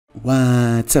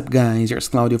What's up guys, here's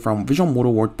Claudio from Visual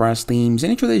Modo WordPress themes,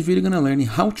 and in today's video I'm gonna learn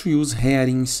how to use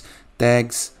headings,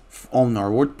 tags on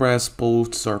our WordPress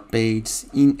posts or pages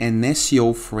in an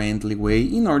SEO friendly way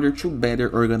in order to better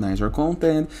organize our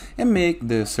content and make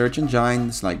the search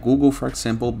engines like Google, for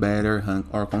example, better rank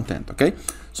our content, okay?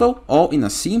 So all in a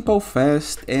simple,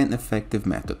 fast and effective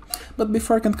method. But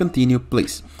before I can continue,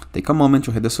 please take a moment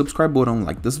to hit the subscribe button,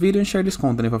 like this video and share this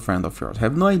content with a friend of yours. I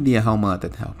have no idea how much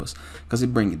that helps us, because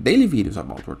it brings daily videos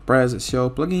about WordPress, SEO,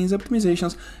 plugins,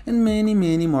 optimizations and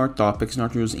many more topics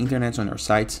not use internet on your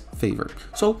site's favor.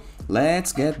 So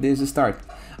let's get this started.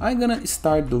 I'm gonna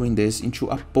start doing this into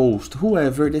a post.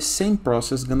 However, the same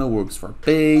process gonna works for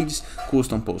pages,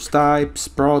 custom post types,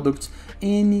 products,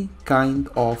 any kind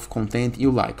of content you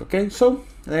like, okay? So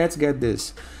let's get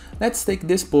this. Let's take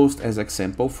this post as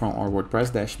example from our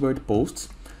WordPress dashboard posts,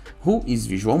 who is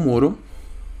Visual Modo.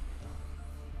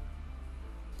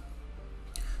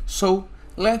 So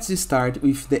let's start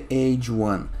with the age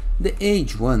 1. The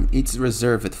age 1, it's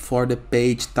reserved for the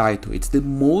page title. It's the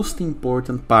most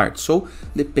important part. So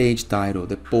the page title,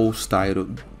 the post title.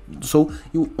 So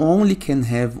you only can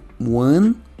have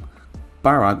one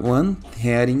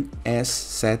heading as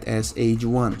set as age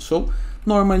 1. So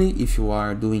normally if you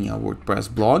are doing a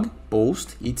WordPress blog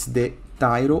post, it's the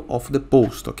title of the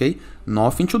post, okay?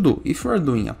 Nothing to do. If you are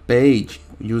doing a page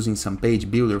using some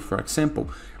page builder, for example,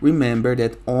 remember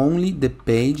that only the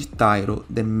page title,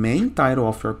 the main title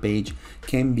of your page,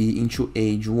 can be into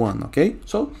age 1, okay?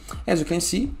 So as you can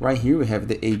see right here, we have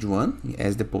the age 1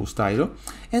 as the post title,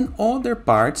 and other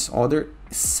parts, other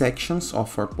sections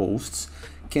of our posts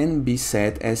can be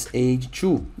set as age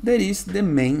 2. That is the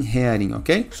main heading,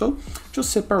 okay? So to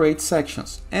separate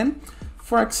sections. And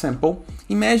for example,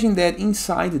 imagine that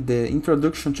inside the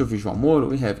introduction to Visual Modo,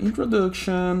 we have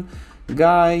introduction,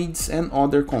 guides and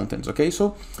other contents, okay?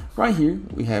 So right here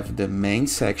we have the main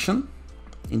section,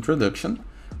 introduction.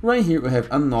 Right here we have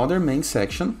another main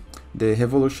section, the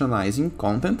revolutionizing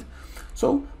content.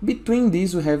 So between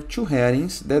these we have two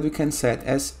headings that we can set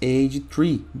as age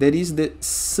 3, that is the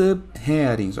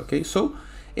subheadings, okay? So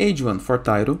age 1 for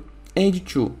title, age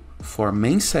 2 for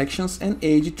main sections, and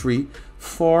age 3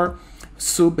 for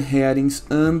subheadings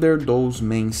under those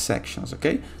main sections,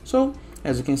 okay? So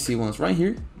as you can see once right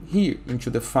here into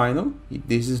the final,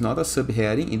 this is not a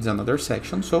subheading, it's another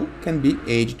section, so can be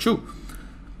age 2.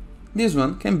 This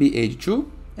one can be age 2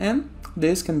 and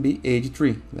this can be age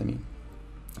 3. Let me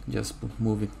just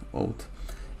move it out.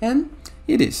 And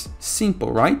it is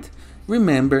simple, right?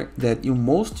 Remember that you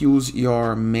must use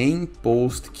your main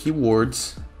post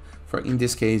keywords, for in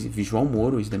this case Visual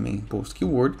Modo is the main post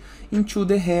keyword, into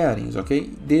the headings, okay?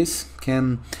 This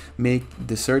can make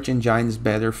the search engines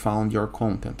better find your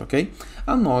content, okay?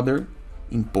 Another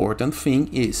important thing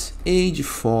is age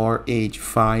 4, age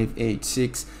 5, age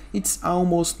 6, it's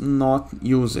almost not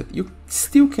used. You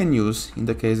still can use in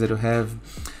the case that you have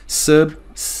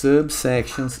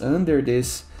subsections under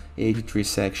this age 3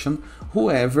 section.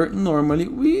 However, normally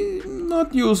we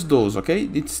not use those, okay?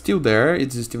 It's still there,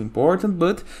 it's still important,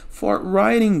 but for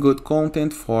writing good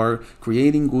content, for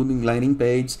creating good landing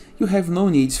pages, you have no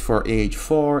needs for age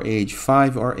 4, age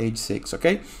 5 or age 6,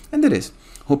 okay? And that is.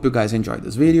 Hope you guys enjoyed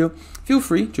this video. Feel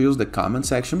free to use the comment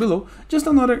section below. Just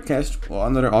another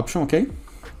option, okay?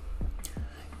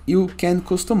 You can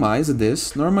customize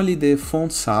this. Normally the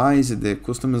font size, the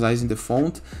customizing the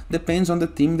font depends on the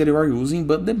theme that you are using,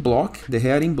 but the block, the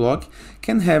heading block,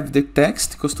 can have the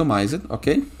text customized,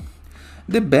 okay?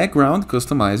 The background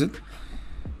customized,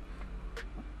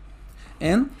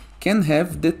 and can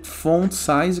have the font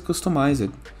size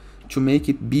customized to make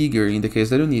it bigger in the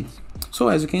case that you need. So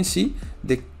as you can see,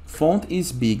 the font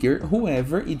is bigger,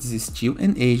 however, it's still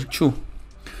an age 2.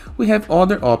 We have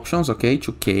other options, okay,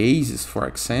 to cases, for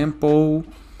example,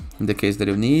 in the case that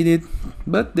you need it,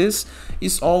 but this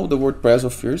is all the WordPress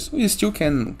offers. We still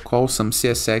can call some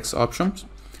CSS options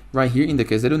right here in the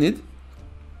case that you need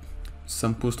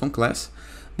some custom class.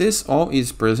 This all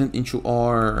is present into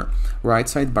our right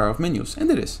sidebar of menus, and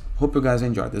it is. Hope you guys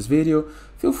enjoyed this video.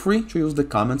 Feel free to use the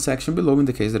comment section below in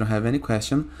the case that you have any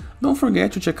question. Don't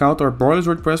forget to check out our Borderless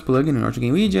WordPress plugin in order to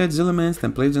gain widgets, elements,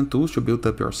 templates, and tools to build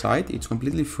up your site. It's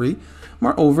completely free.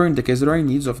 Moreover, in the case that you are in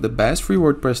need of the best free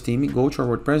WordPress theme, go to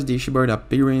our WordPress dashboard,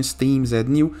 appearance, themes, add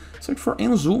new, search for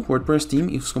Enzo WordPress theme.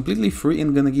 It's completely free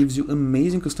and gonna give you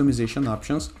amazing customization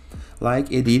options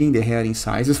like editing the heading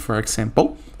sizes, for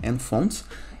example, and fonts.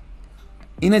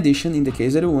 In addition, in the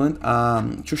case that you want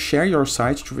to share your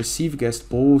site to receive guest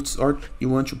posts, or you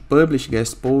want to publish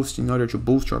guest posts in order to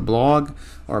boost your blog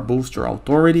or boost your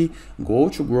authority, go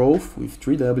to growth with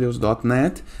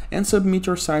 3ws.net and submit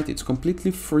your site. It's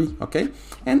completely free, okay?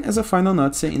 And as a final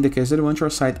note, in the case that you want your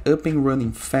site up and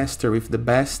running faster with the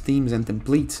best themes and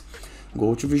templates,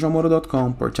 go to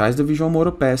visualmodo.com, purchase the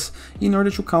Visualmodo Pass in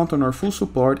order to count on our full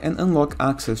support and unlock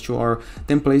access to our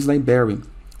templates library,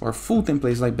 or full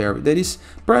templates library. That is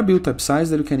pre-built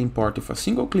websites that you can import with a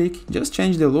single click. Just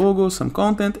change the logo, some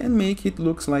content, and make it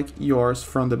look like yours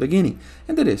from the beginning.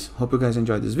 And that is. Hope you guys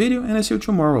enjoyed this video, and I see you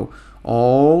tomorrow.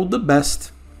 All the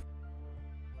best!